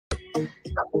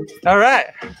All right.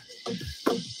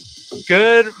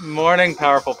 Good morning,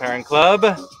 Powerful Parent Club.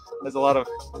 There's a lot of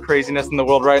craziness in the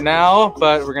world right now,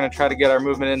 but we're going to try to get our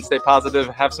movement in, stay positive,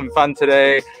 have some fun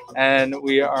today. And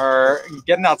we are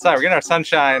getting outside. We're getting our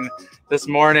sunshine this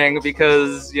morning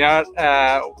because,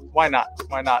 why not?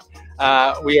 Why not?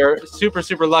 We are super,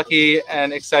 super lucky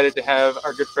and excited to have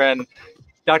our good friend,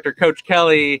 Dr. Coach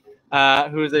Kelli,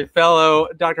 who is a fellow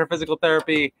doctor of physical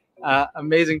therapy,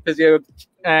 amazing physio,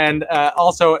 and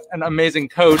also an amazing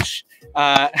coach. We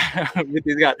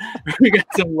got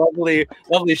some lovely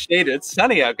shade. It's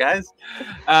sunny out, guys.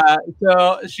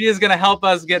 So she is going to help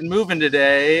us get moving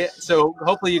today. So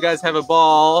hopefully you guys have a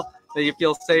ball, that you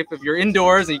feel safe. If you're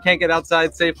indoors and you can't get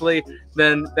outside safely,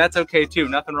 then that's okay too.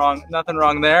 Nothing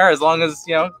wrong there. As long as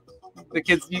the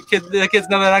kids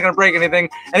know they're not going to break anything.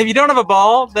 And if you don't have a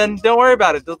ball, then don't worry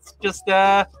about it. Let's just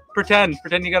pretend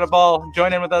you got a ball.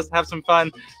 Join in with us, have some fun.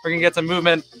 We're gonna get some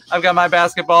movement. I've got my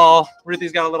basketball.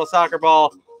 Ruthie's got a little soccer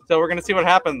ball. So we're gonna see what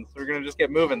happens. We're gonna just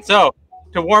get moving. So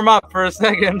to warm up for a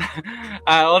second,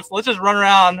 let's just run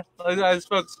around as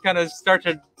folks kind of start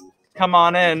to come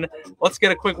on in. Let's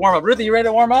get a quick warm up. Ruthie, you ready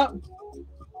to warm up?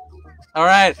 All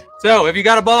right. So if you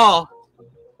got a ball,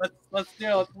 let's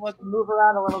move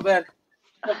around a little bit.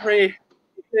 Feel free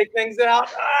to take things out.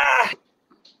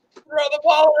 Throw the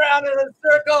ball around in a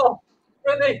circle.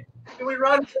 Ruthie, can we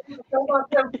run? Come on,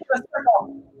 Tim, a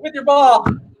circle with your ball.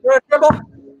 Throw a dribble.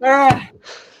 All right.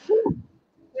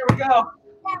 Here we go.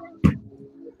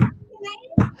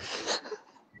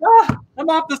 I'm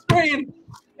off the screen.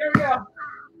 Here we go.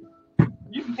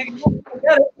 You can take it.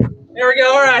 Get it. There we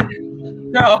go. All right.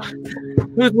 So,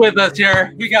 who's with us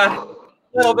here? We got a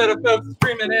little bit of folks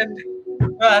streaming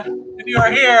in. But if you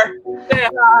are here, say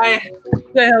hi.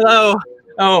 Say hello.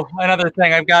 Oh, another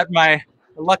thing. I've got my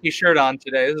lucky shirt on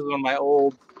today. This is one of my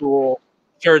old school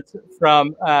shirts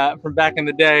from back in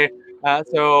the day.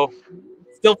 So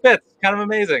still fits. Kind of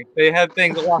amazing. They had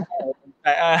things a lot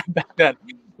back then.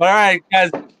 But all right,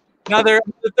 guys, another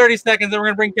 30 seconds, and we're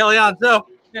going to bring Kelli on. So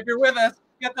if you're with us,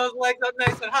 get those legs up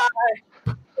nice and high.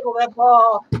 Dribble that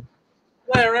ball.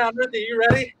 Play around. Ruthie, you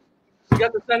ready? You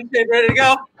got the sunshade ready to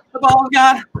go? The ball's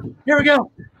gone. Here we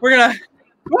go. We're going to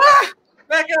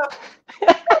back up.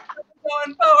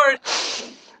 Going forward.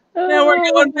 Now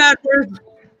we're going backwards.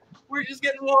 We're just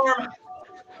getting warm.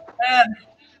 And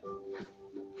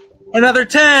another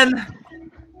 10,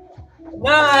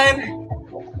 9,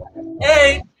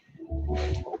 8,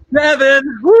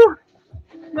 7,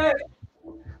 6,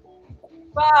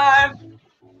 5,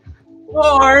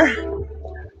 4,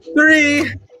 3,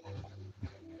 2.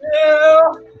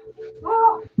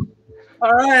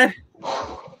 All right.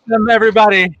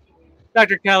 Everybody,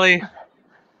 Dr. Kelli.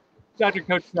 Dr.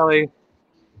 Coach Kelli,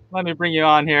 let me bring you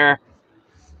on here.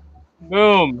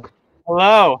 Boom.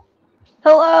 Hello.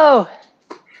 Hello.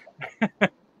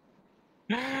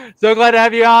 So glad to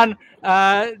have you on.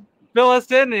 Fill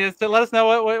us in to let us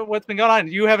know what's been going on.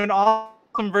 You have an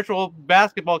awesome virtual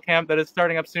basketball camp that is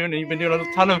starting up soon, and you've been doing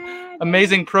a ton of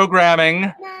amazing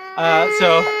programming.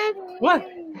 So what?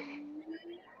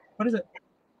 What is it?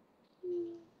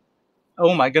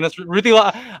 Oh my goodness, Ruthie!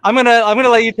 I'm gonna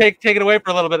let you take it away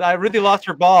for a little bit. Ruthie lost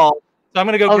her ball, so I'm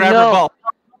gonna go grab her ball.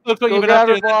 Go grab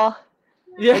her ball.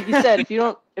 Yeah. Like you said, if you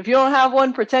don't have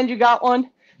one, pretend you got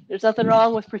one. There's nothing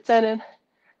wrong with pretending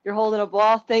you're holding a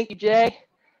ball. Thank you, Jay,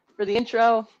 for the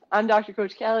intro. I'm Dr.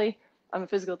 Coach Kelli. I'm a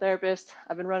physical therapist.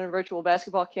 I've been running virtual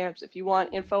basketball camps. If you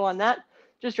want info on that,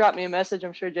 just drop me a message.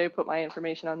 I'm sure Jay put my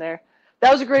information on there.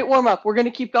 That was a great warm up. We're gonna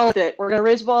keep going with it. We're gonna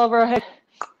raise the ball over our head.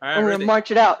 All right, and we're gonna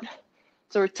march it out.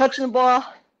 So we're touching the ball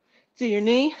to your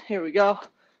knee. Here we go.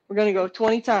 We're going to go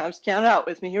 20 times. Count out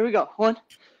with me. Here we go. 1,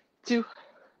 2,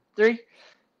 3,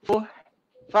 4,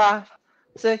 5,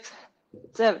 6,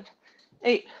 7,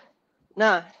 8,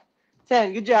 9,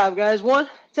 10. Good job, guys. 1,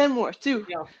 10 more. 2,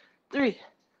 3,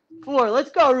 4.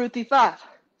 Let's go, Ruthie. 5,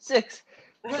 6,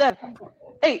 7,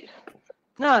 8,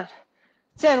 9,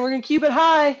 10. We're going to keep it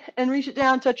high and reach it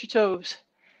down. Touch your toes.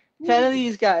 10 of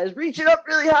these guys. Reach it up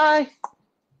really high.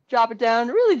 Drop it down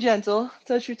really gentle.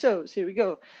 Touch your toes. Here we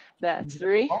go. That's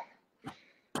 3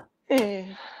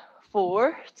 and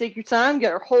 4. Take your time.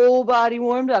 Get our whole body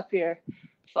warmed up here.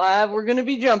 5. We're going to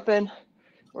be jumping.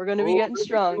 We're going to be getting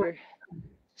stronger.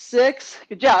 6.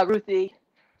 Good job, Ruthie.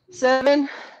 7,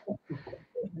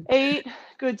 8.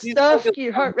 Good stuff. Get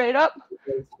your heart rate up.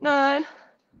 9.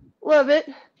 Love it.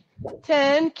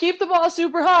 10. Keep the ball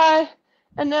super high.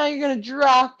 And now you're going to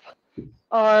drop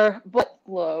our butt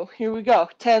low. Here we go.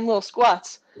 10 little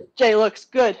squats. Jay looks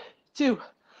good. 2,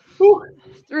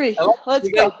 3. Let's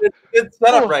go. Good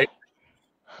setup, right?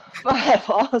 5.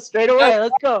 All straight away.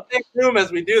 Let's go. Take room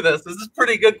as we do this. This is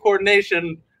pretty good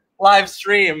coordination live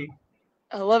stream.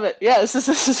 I love it. Yeah, this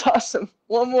is awesome.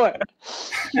 One more.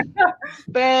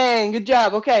 Bang. Good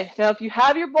job. Okay. Now, if you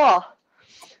have your ball,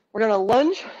 we're going to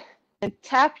lunge and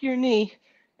tap your knee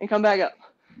and come back up.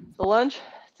 So lunge,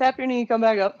 tap your knee and come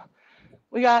back up.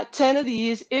 We got 10 of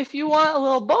these. If you want a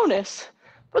little bonus,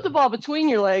 put the ball between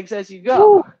your legs as you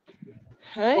go.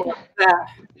 All right?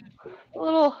 A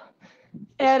little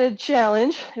added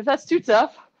challenge. If that's too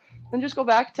tough, then just go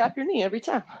back, tap your knee every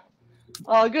time.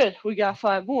 All good. We got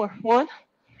 5 more. 1,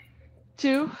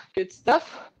 2, good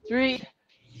stuff. 3,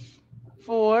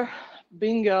 4,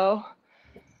 bingo.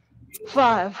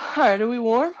 5. All right, are we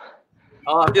warm?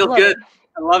 Oh, it feels good.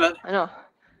 I love it. I know.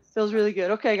 Feels really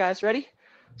good. Okay, guys, ready?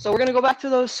 So we're going to go back to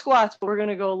those squats, but we're going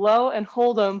to go low and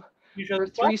hold them for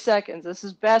 3 seconds. This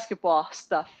is basketball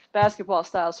stuff, basketball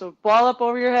style. So ball up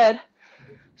over your head,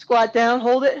 squat down,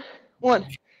 hold it. 1,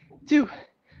 2,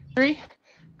 3.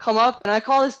 Come up, and I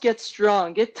call this get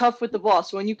strong. Get tough with the ball.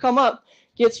 So when you come up,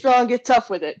 get strong, get tough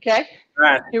with it, okay? All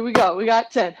right. Here we go. We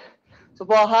got 10. So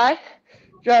ball high,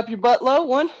 drop your butt low.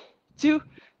 1, 2,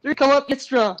 3. Come up, get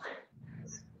strong.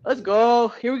 Let's go.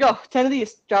 Here we go. 10 of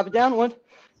these. Drop it down. 1,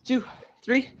 2,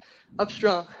 3. Up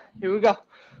strong. Here we go.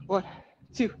 1,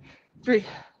 2, 3.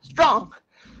 Strong.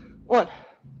 1,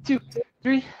 2,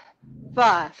 3,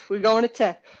 5. We're going to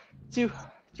 10. 2,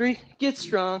 3. Get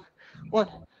strong. 1,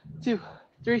 2,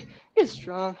 3. Get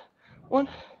strong. 1,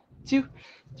 2,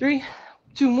 3.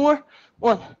 2 more.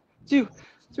 1, 2,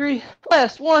 3.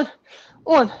 Last. 1,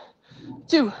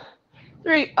 2,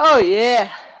 3. Oh,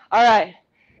 yeah. All right.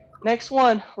 Next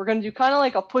one, we're going to do kind of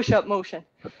like a push-up motion.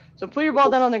 So put your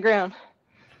ball down on the ground.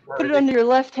 Put it under your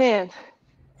left hand.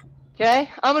 Okay?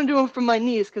 I'm going to do them from my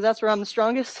knees because that's where I'm the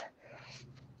strongest.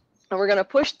 And we're going to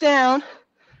push down,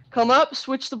 come up,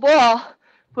 switch the ball,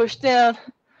 push down,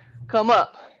 come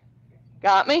up.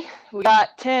 Got me? We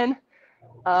got 10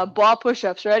 ball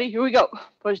push-ups. Ready? Here we go.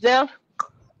 Push down,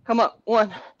 come up.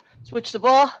 1, switch the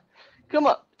ball, come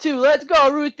up. 2, let's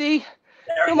go, Ruthie.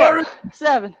 Come on.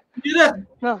 7. Do that.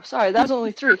 No, sorry, that was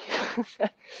only 3.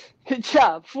 Good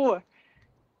job. 4,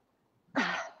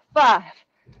 5.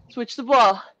 Switch the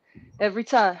ball every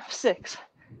time. 6,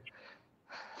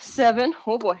 7.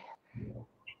 Oh boy.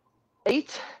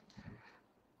 8,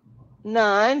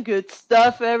 9. Good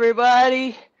stuff,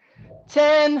 everybody.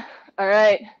 10. All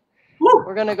right. Woo.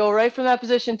 We're gonna go right from that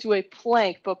position to a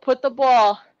plank, but put the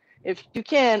ball, if you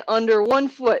can, under 1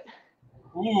 foot.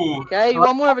 Ooh. Okay, you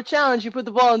want more of a challenge, you put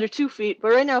the ball under 2 feet.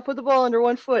 But right now, put the ball under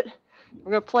 1 foot.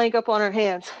 We're going to plank up on our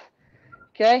hands.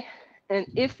 Okay? And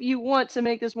if you want to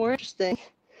make this more interesting,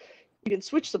 you can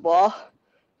switch the ball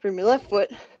from your left foot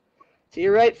to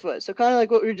your right foot. So kind of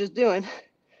like what we were just doing.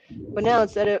 But now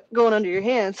instead of going under your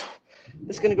hands,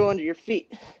 it's going to go under your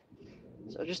feet.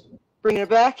 So just bringing it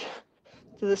back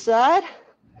to the side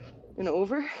and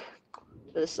over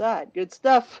to the side. Good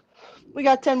stuff. We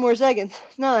got 10 more seconds.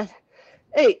 9,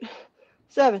 8,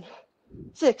 7,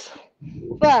 6,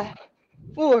 5,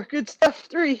 4. Good stuff.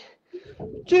 3,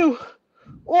 2,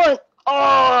 1.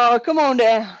 Oh, come on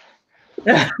down.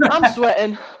 I'm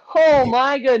sweating. Oh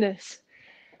my goodness.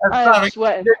 I'm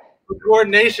sweating.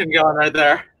 Coordination going right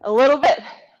there. A little bit.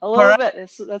 A little bit.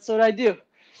 That's what I do.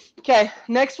 Okay,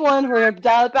 next one, we're going to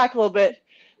dial it back a little bit.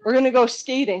 We're going to go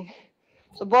skating.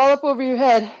 So ball up over your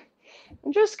head.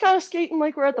 And just kind of skating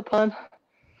like we're at the pond.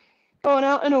 Going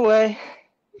out and away.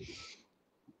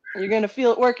 You're going to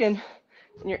feel it working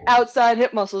in your outside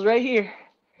hip muscles right here.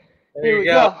 Here we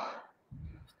go.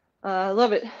 I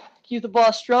love it. Keep the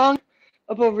ball strong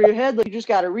up over your head like you just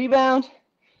got a rebound.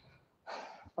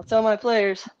 I'll tell my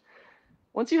players,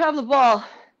 once you have the ball,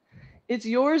 it's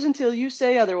yours until you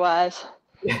say otherwise.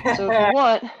 So if you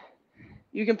want,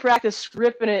 you can practice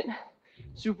gripping it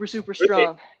super, super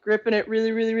strong. Gripping it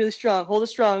really, really, really strong. Hold it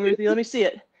strong, Ruthie. Let me see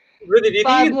it. Ruthie, do you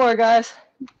 5 more, guys.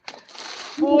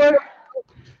 4,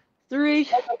 3.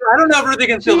 I don't know if Ruthie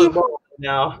can feel the ball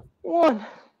now. 1.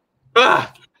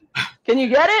 Ah. Can you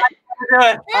get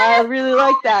it? I really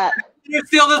like that. Can you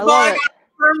feel this ball? I got a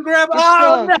firm grip.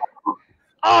 Oh, no.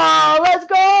 Oh, let's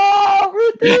go,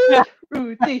 Ruthie.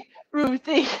 Ruthie,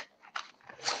 Ruthie.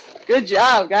 Good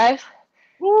job, guys.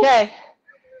 Okay.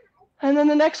 And then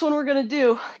the next one we're going to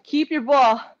do, keep your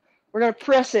ball. We're going to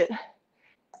press it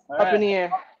up in the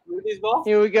air. Ruthie's ball?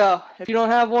 Here we go. If you don't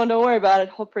have one, don't worry about it.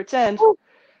 We'll pretend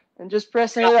and just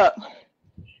pressing it up.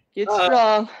 Get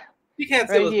strong. You can't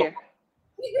see right here.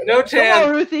 Ball. No chance. Come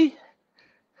on, Ruthie.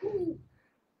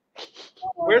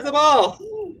 Where's the ball?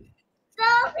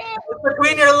 It's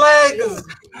between your legs.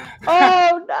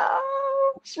 Oh, no.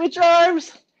 Switch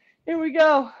arms. Here we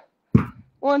go.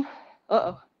 1.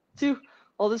 Uh-oh. 2.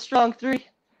 Hold it strong. 3,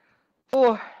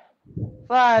 4,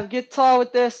 5. Get tall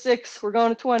with this. 6. We're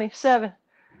going to 20. 7,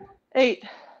 8,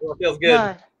 Well, feels good.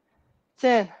 9,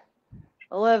 10,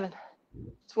 11,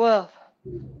 12,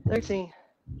 13,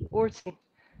 14,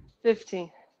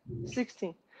 15,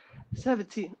 16,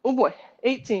 17. Oh boy.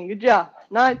 18. Good job.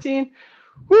 19.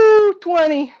 Woo.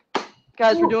 20.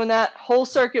 Guys, we're doing that whole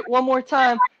circuit one more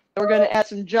time. And we're going to add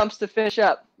some jumps to finish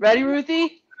up. Ready,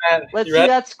 Ruthie? Let's see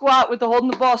that squat with the holding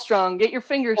the ball strong. Get your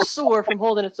fingers sore from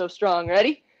holding it so strong.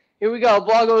 Ready? Here we go.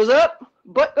 Ball goes up,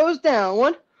 butt goes down.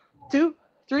 1, 2,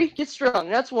 3. Get strong.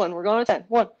 That's 1. We're going to 10.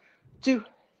 1, 2,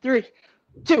 3,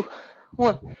 2.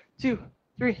 1, 2,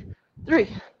 3,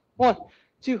 3. 1,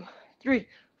 2, 3,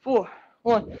 4.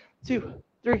 1, 2,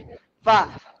 3,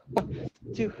 5. 1,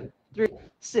 2, 3,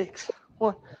 6.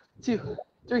 1, 2,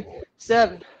 3,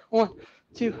 7. 1,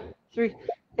 2, 3,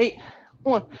 8.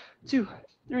 1, 2,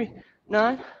 3,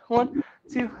 9. 1,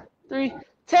 2, 3,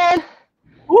 10.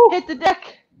 Woo. Hit the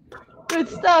deck. Good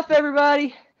stuff,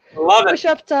 everybody. Love it.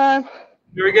 Push-up time.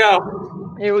 Here we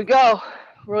go. Here we go.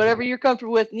 Whatever you're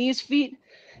comfortable with. Knees, feet.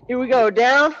 Here we go.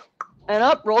 Down and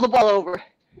up. Roll the ball over.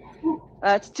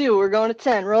 That's 2. We're going to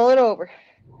 10. Roll it over.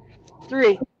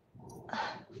 3,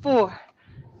 4,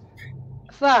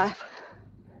 5,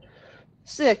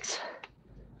 6,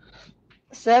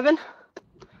 7,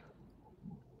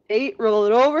 8. Roll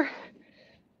it over.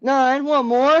 9. One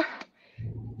more.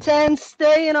 10.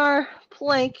 Stay in our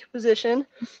plank position.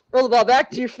 Roll the ball back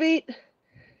to your feet.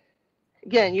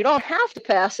 Again, you don't have to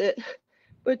pass it,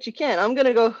 but you can.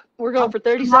 We're going for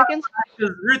 30 seconds.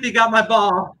 Because Ruthie got my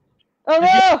ball. Oh,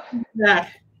 no. Yeah.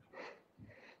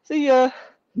 See, if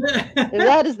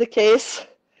that is the case,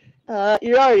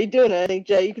 you're already doing it, I think,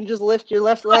 Jay. You can just lift your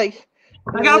left leg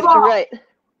and I got lift your right.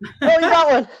 Oh, you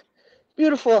got one.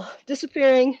 Beautiful.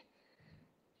 Disappearing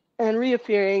and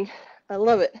reappearing. I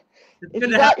love it. If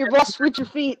you got your ball, switch your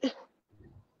feet. If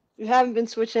you haven't been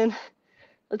switching,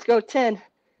 let's go. 10,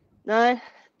 9,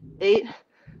 8,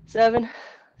 7,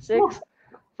 6,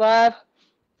 5,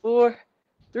 4,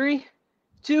 3,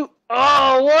 2.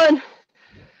 Oh, 1.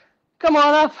 Come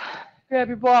on up. Grab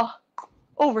your ball.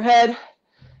 Overhead.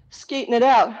 Skating it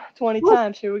out 20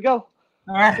 times. Here we go.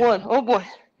 All right. 1. Oh, boy.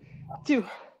 2,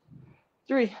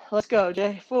 3. Let's go,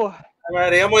 Jay. 4. I'm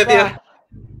ready. I'm with 5,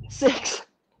 you. 6,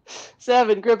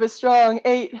 7. Grip it strong.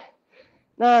 8,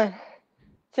 9,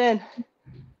 10,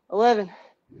 11,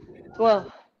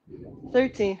 12,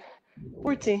 13,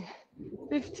 14,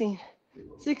 15,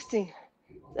 16,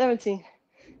 17,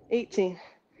 18,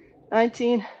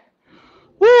 19.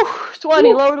 Woo!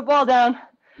 20. Lower the ball down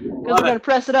because we're going to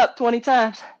press it up 20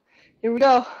 times. Here we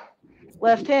go.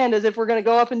 Left hand as if we're going to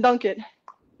go up and dunk it.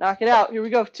 Knock it out. Here we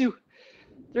go. 2,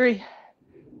 3,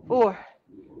 4,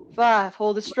 5.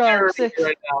 Hold it strong. 6,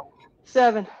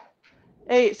 7,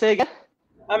 8. Say again.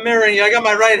 I'm mirroring you. I got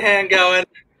my right hand going.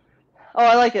 Oh,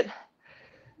 I like it.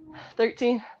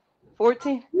 13,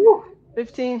 14,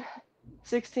 15,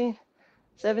 16,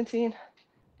 17,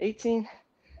 18,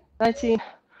 19,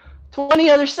 20.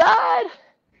 Other side.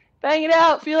 Bang it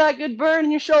out. Feel that good burn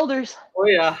in your shoulders. Oh,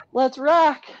 yeah. Let's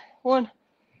rock. 1,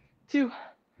 2,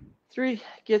 3.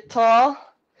 Get tall.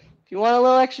 If you want a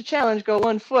little extra challenge, go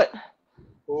 1 foot.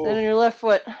 Ooh. Stand on your left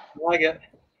foot. I like it.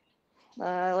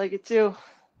 I like it too.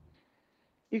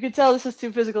 You can tell this is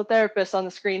 2 physical therapists on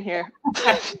the screen here.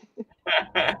 I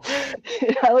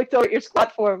looked over at your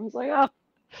squat form. I was like, oh,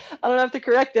 I don't have to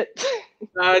correct it.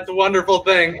 It's a wonderful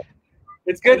thing.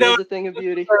 It's good It's a thing of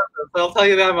beauty. I'll tell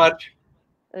you that much.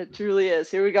 It truly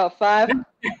is. Here we go. 5,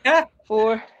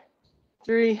 4,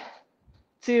 3,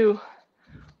 2,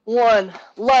 1.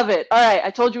 Love it. All right. I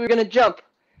told you we were going to jump.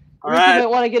 All Ruthie right. might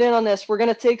want to get in on this. We're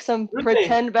going to take some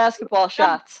pretend basketball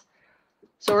shots.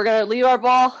 So we're going to leave our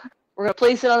ball. We're going to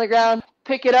place it on the ground,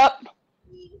 pick it up,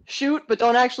 shoot, but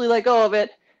don't actually let go of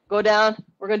it. Go down.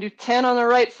 We're going to do 10 on the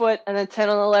right foot and then 10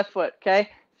 on the left foot, okay?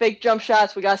 Fake jump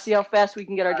shots. We got to see how fast we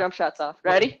can get our jump shots off.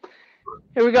 Ready?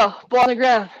 Here we go. Ball on the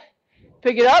ground.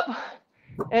 Pick it up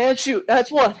and shoot.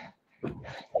 That's 1.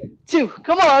 2.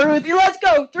 Come on, Ruthie. Let's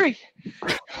go. 3,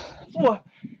 4,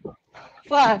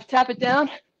 5. Tap it down.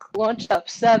 Launch up.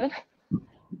 7,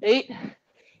 8,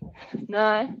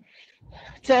 9,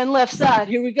 10. Left side.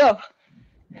 Here we go.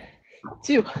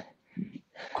 2,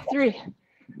 3,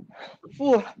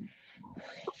 4,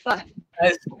 5,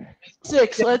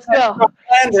 6. Let's go.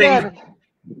 7,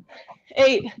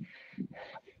 8,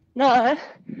 9.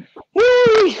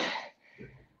 Whee!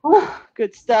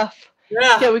 Good stuff.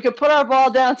 Yeah. Okay, we could put our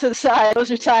ball down to the side.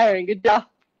 Those are tiring. Good job.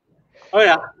 Oh,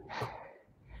 yeah.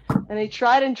 And a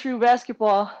tried and true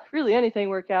basketball, really anything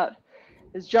workout,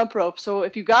 is jump rope. So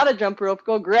if you got a jump rope,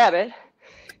 go grab it.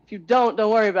 If you don't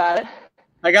worry about it.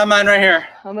 I got mine right here.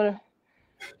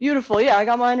 Beautiful. Yeah, I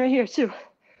got mine right here too.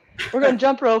 We're going to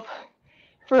jump rope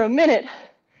for a minute,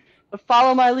 but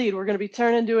follow my lead. We're going to be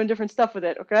turning, doing different stuff with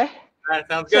it, okay? All right,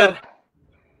 sounds good.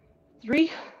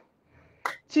 3,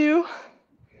 2,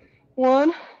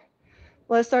 1.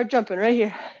 Let's start jumping right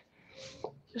here.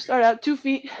 Just start out 2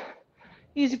 feet.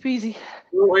 Easy peasy.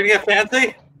 We're going to get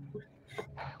fancy?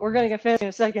 We're going to get fancy in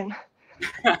a second.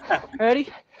 Ready?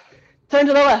 Turn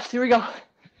to the left. Here we go.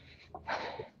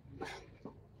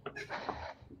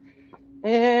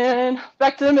 And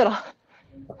back to the middle.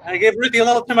 I gave Ruthie a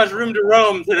little too much room to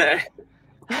roam today.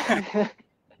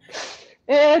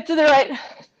 And to the right.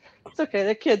 It's okay,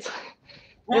 they're kids.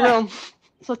 They roam.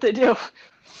 That's what they do.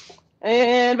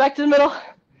 And back to the middle.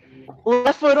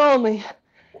 Left foot only.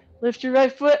 Lift your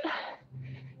right foot.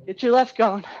 Get your left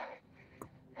going.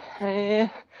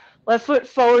 And left foot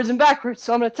forwards and backwards.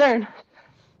 So I'm going to turn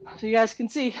so you guys can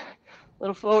see. A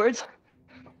little forwards,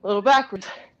 a little backwards.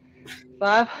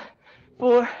 5,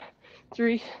 4,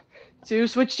 3, 2.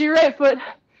 Switch to your right foot.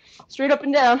 Straight up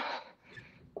and down.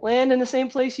 Land in the same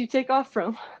place you take off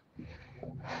from.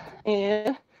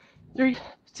 And 3,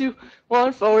 2,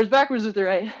 1. Forwards, backwards with the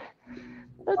right.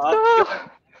 Let's go.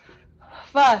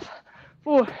 5,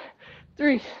 4,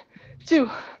 3, 2,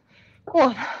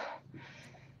 1.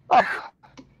 Oh.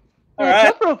 Man,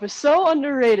 jump rope is so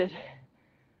underrated.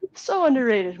 So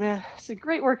underrated, man. It's a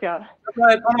great workout.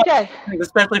 Okay.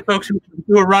 Especially folks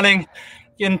who are running,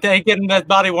 getting that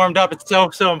body warmed up. It's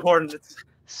so important. It's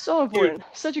so important.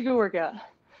 Such a good workout.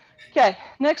 Okay,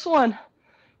 next one.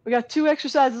 We got 2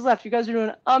 exercises left. You guys are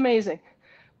doing amazing.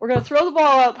 We're going to throw the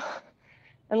ball up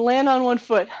and land on 1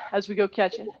 foot as we go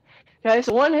catch it. Okay,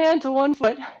 so 1 hand to 1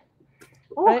 foot.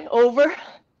 Okay, over.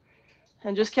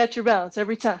 And just catch your balance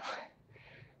every time.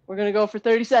 We're going to go for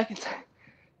 30 seconds.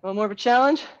 Want more of a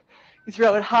challenge? You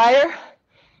throw it higher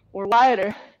or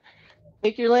wider.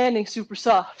 Make your landing super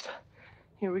soft.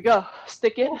 Here we go.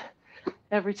 Stick it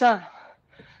every time.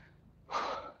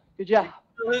 Good job.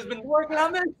 Who's been working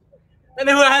on this and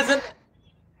who hasn't?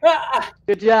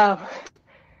 Good job.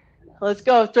 Let's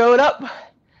go. Throw it up. A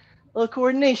little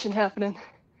coordination happening.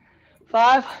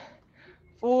 5,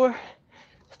 4,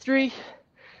 3,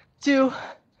 2,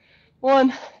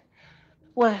 1.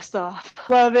 Blast off.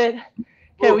 Love it.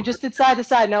 Okay, we just did side to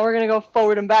side. Now we're going to go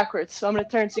forward and backwards. So I'm going to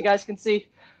turn so you guys can see.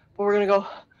 But we're going to go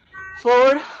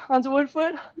forward onto 1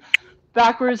 foot,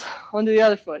 backwards onto the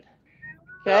other foot.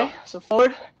 Okay, so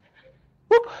forward,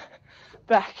 whoop,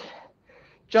 back.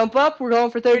 Jump up. We're going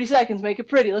for 30 seconds. Make it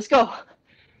pretty. Let's go.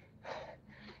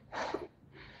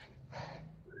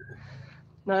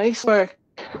 Nice work.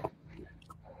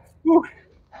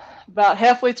 About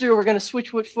halfway through, we're going to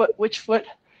switch which foot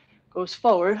goes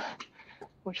forward,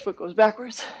 which foot goes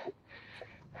backwards.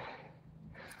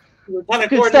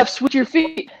 Good stuff. Switch your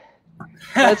feet.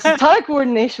 That's a ton of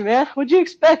coordination, man. What'd you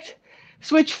expect?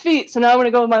 Switch feet. So now I'm going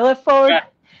to go with my left forward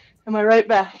and my right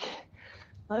back.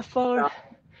 Left forward,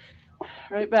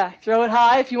 right back. Throw it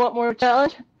high if you want more of a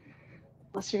challenge.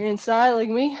 Unless you're inside like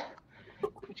me, in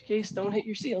which case don't hit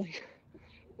your ceiling.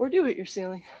 Or do hit your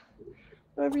ceiling.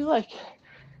 Whatever you like.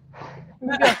 Here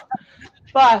we go.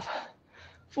 5,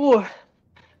 4,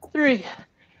 3,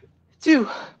 2,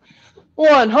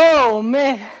 1. Oh,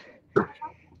 man.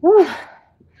 Woo.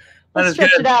 Let's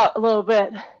stretch it out a little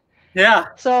bit. Yeah.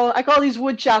 So I call these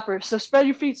wood choppers. So spread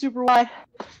your feet super wide.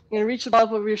 You're going to reach the ball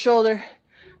up over your shoulder.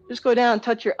 Just go down and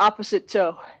touch your opposite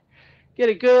toe. Get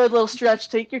a good little stretch.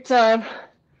 Take your time.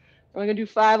 We're going to do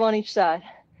 5 on each side.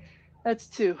 That's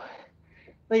 2.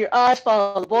 Let your eyes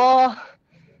follow the ball.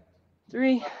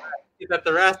 3. Get that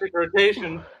thoracic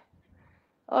rotation.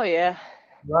 Oh, yeah.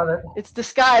 Love it. It's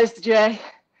disguised, Jay.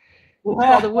 It's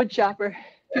called a wood chopper.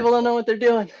 People don't know what they're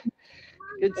doing.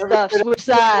 Good stuff. Switch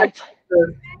sides.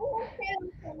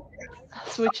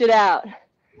 Switch it out.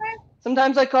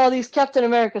 Sometimes I call these Captain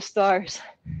America stars.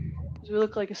 Because we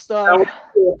look like a star.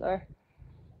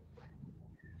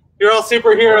 You're all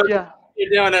superheroes. Yeah. You're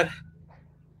doing it.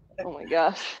 Oh my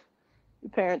gosh. Your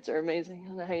parents are amazing. I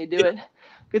don't know how you do it.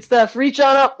 Good stuff. Reach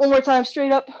on up. One more time.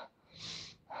 Straight up.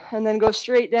 And then go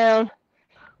straight down.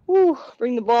 Woo.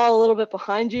 Bring the ball a little bit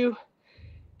behind you.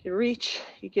 You can reach.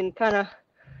 You can kind of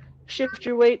shift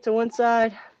your weight to one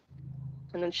side.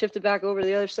 And then shift it back over to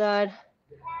the other side.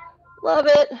 Love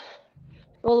it.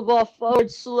 Roll the ball forward.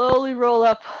 Slowly roll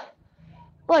up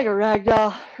like a rag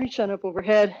doll. Reach on up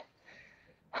overhead.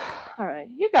 All right.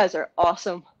 You guys are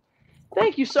awesome.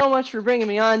 Thank you so much for bringing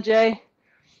me on, Jay.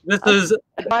 I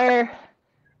admire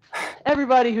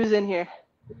everybody who's in here.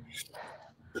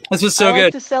 This was so I like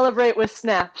good. To celebrate with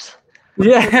snaps.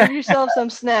 Yeah. So give yourself some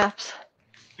snaps.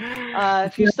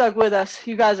 If you stuck with us,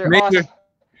 you guys are awesome.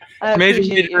 I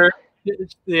appreciate you.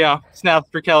 Yeah, snaps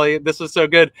for Kelli. This was so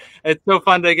good. It's so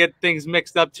fun to get things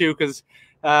mixed up too, because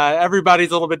everybody's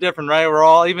a little bit different, right? We're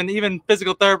all even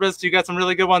physical therapists. You got some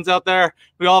really good ones out there.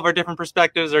 We all have our different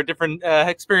perspectives, our different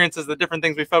experiences, the different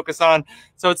things we focus on.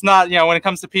 So it's not, when it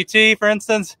comes to PT, for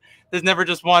instance, there's never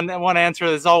just one answer.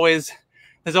 There's always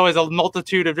a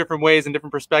multitude of different ways and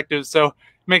different perspectives. So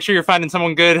make sure you're finding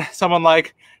someone good, someone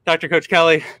like Dr. Coach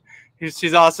Kelli.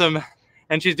 She's awesome,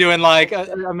 and she's doing like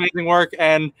amazing work.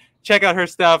 And check out her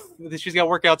stuff. She's got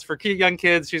workouts for young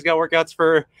kids. She's got workouts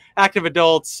for active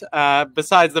adults,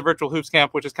 besides the virtual hoops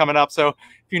camp, which is coming up. So if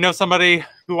you know somebody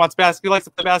who likes to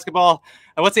play basketball,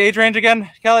 what's the age range again,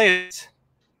 Kelli? It's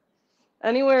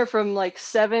anywhere from like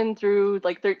 7 through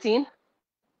like 13.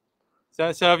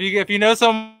 So if you know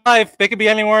someone, they could be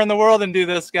anywhere in the world and do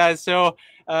this, guys. So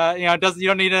you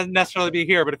don't need to necessarily be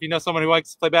here, but if you know someone who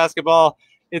likes to play basketball,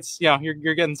 it's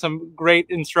you're getting some great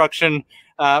instruction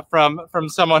from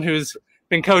someone who's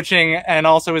been coaching and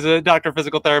also is a doctor of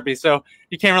physical therapy. So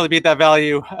you can't really beat that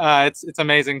value. It's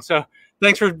amazing. So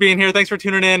thanks for being here. Thanks for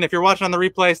tuning in. If you're watching on the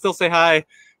replay, still say hi.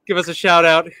 Give us a shout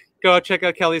out. Go check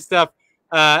out Kelli's stuff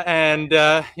and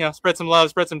spread some love,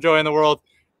 spread some joy in the world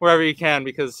wherever you can,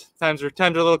 because times are a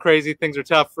little crazy. Things are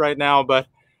tough right now, but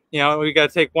we got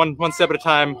to take one step at a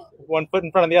time, one foot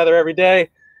in front of the other every day.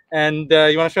 And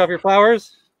you want to show off your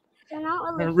flowers?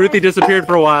 Really Ruthie disappeared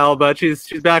for a while, but she's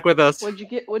back with us.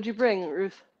 What'd you bring,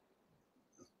 Ruth?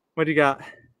 What do you got?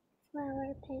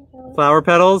 Flower petals. Flower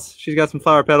petals. She's got some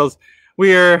flower petals.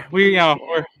 We're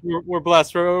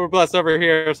blessed. We're blessed over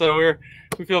here, so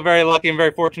we feel very lucky and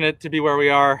very fortunate to be where we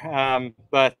are.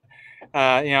 But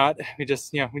we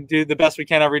just we do the best we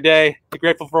can every day. Be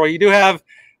grateful for what you do have,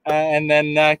 and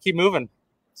then keep moving.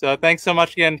 So thanks so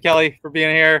much again, Kelli, for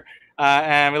being here.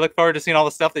 And we look forward to seeing all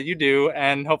the stuff that you do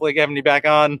and hopefully having you back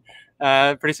on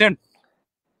pretty soon.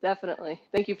 Definitely.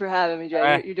 Thank you for having me, Jay.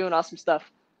 Right. You're doing awesome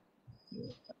stuff.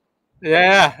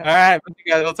 Yeah. All right.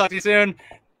 Guys, we'll talk to you soon.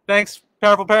 Thanks,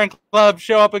 Powerful Paret Club.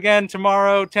 Show up again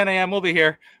tomorrow, 10 a.m. We'll be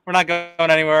here. We're not going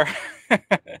anywhere. All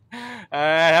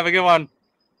right. Have a good one.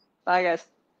 Bye, guys.